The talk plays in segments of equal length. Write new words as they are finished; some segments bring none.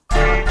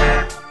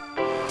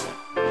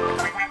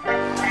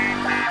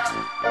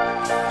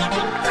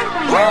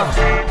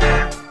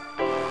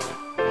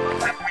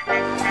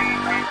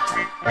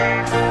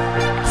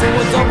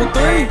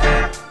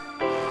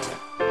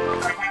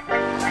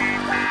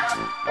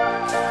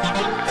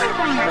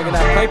Making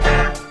that paper.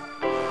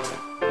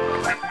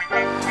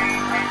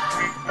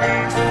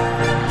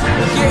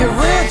 We're getting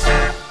rich.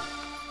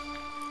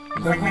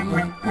 We're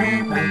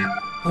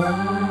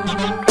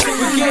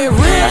getting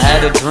rich. I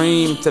had a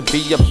dream to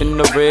be up in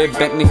the red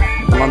Bentley.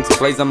 Blunts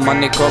blazing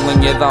money,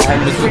 calling, yeah, the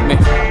homies with me.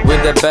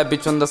 With a bad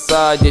bitch on the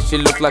side, yeah, she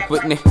look like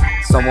Whitney.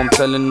 So I'm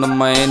telling all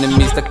my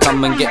enemies to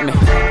come and get me.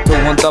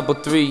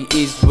 2133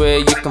 is where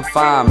you can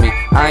find me.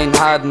 I ain't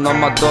hiding on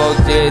my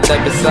dogs, yeah,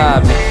 they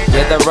beside me.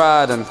 Yeah, they're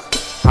riding,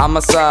 I'm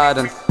a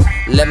siding.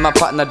 Let my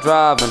partner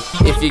driving.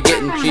 If you're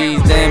getting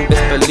cheese, then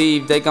best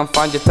believe they gon'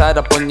 find you tied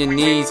up on your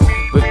knees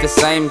with the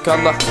same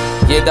color,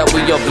 yeah, that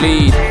we all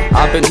bleed.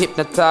 I've been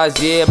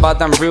hypnotized, yeah, by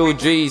them real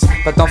G's.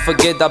 But don't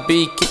forget I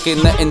be kicking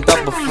it in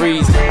double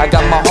freeze. I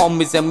got my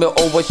homies and we're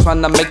always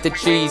trying to make the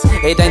cheese.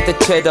 It ain't the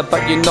cheddar,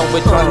 but you know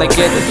we're trying to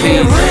get the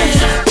cheese.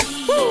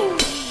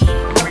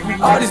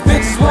 All these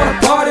bitches wanna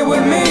party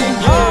with me.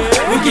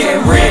 We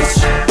getting rich.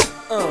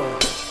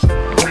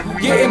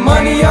 Getting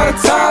money all the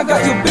time,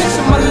 got your bitch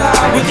in my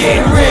life. We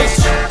getting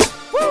rich.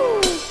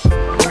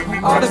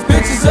 All these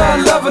bitches are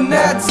loving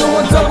that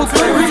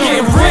 2133. We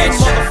getting rich.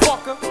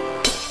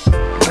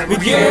 We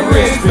getting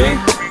rich, bitch.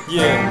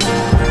 Yeah.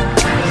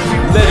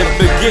 Let it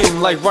begin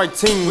like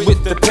writing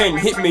with the pen.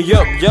 Hit me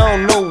up, y'all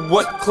know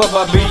what club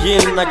I be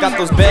in. I got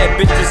those bad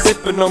bitches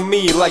sipping on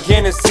me like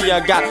Hennessy.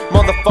 I got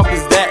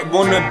motherfuckers that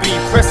wanna be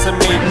pressing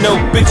me. No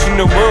bitch in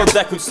the world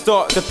that could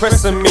start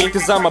depressing me,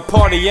 cause I'm a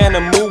party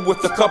animal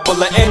with a couple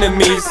of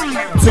enemies.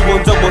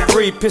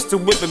 2133, pistol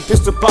whipping,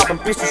 pistol popping,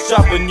 pistol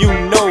shopping. You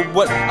know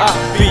what I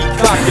be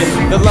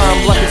clocking. The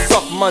line like it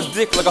suck my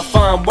dick like a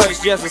fine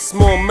wife. She has a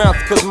small mouth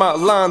cause my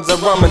lines are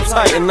rhyming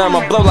tight. And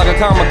I'ma blow like a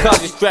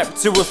kamikaze strapped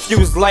to a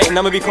fuse light. And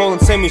I'ma be calling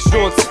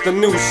Shortz the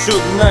new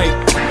Suge Knight.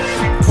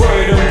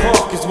 Croydon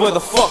Park is where the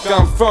fuck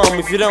I'm from.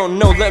 If you don't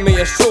know, let me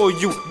assure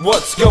you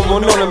what's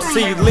going on.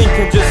 MC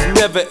Lincoln just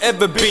never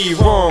ever be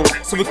wrong.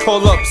 So we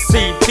call up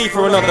CP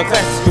for another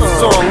classical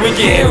song. We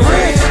get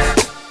rich.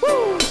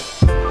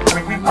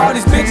 All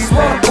these bitches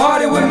wanna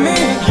party with me.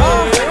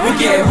 We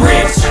get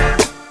rich.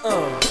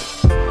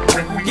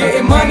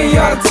 Getting money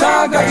all the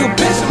time, got your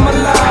bitch in my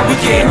life. We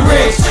getting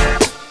rich.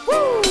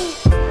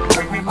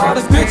 All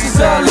these bitches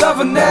are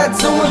loving that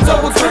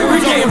 2133. We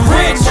getting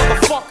rich.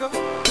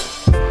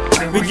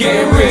 We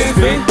getting rich,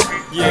 bitch.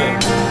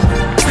 Yeah.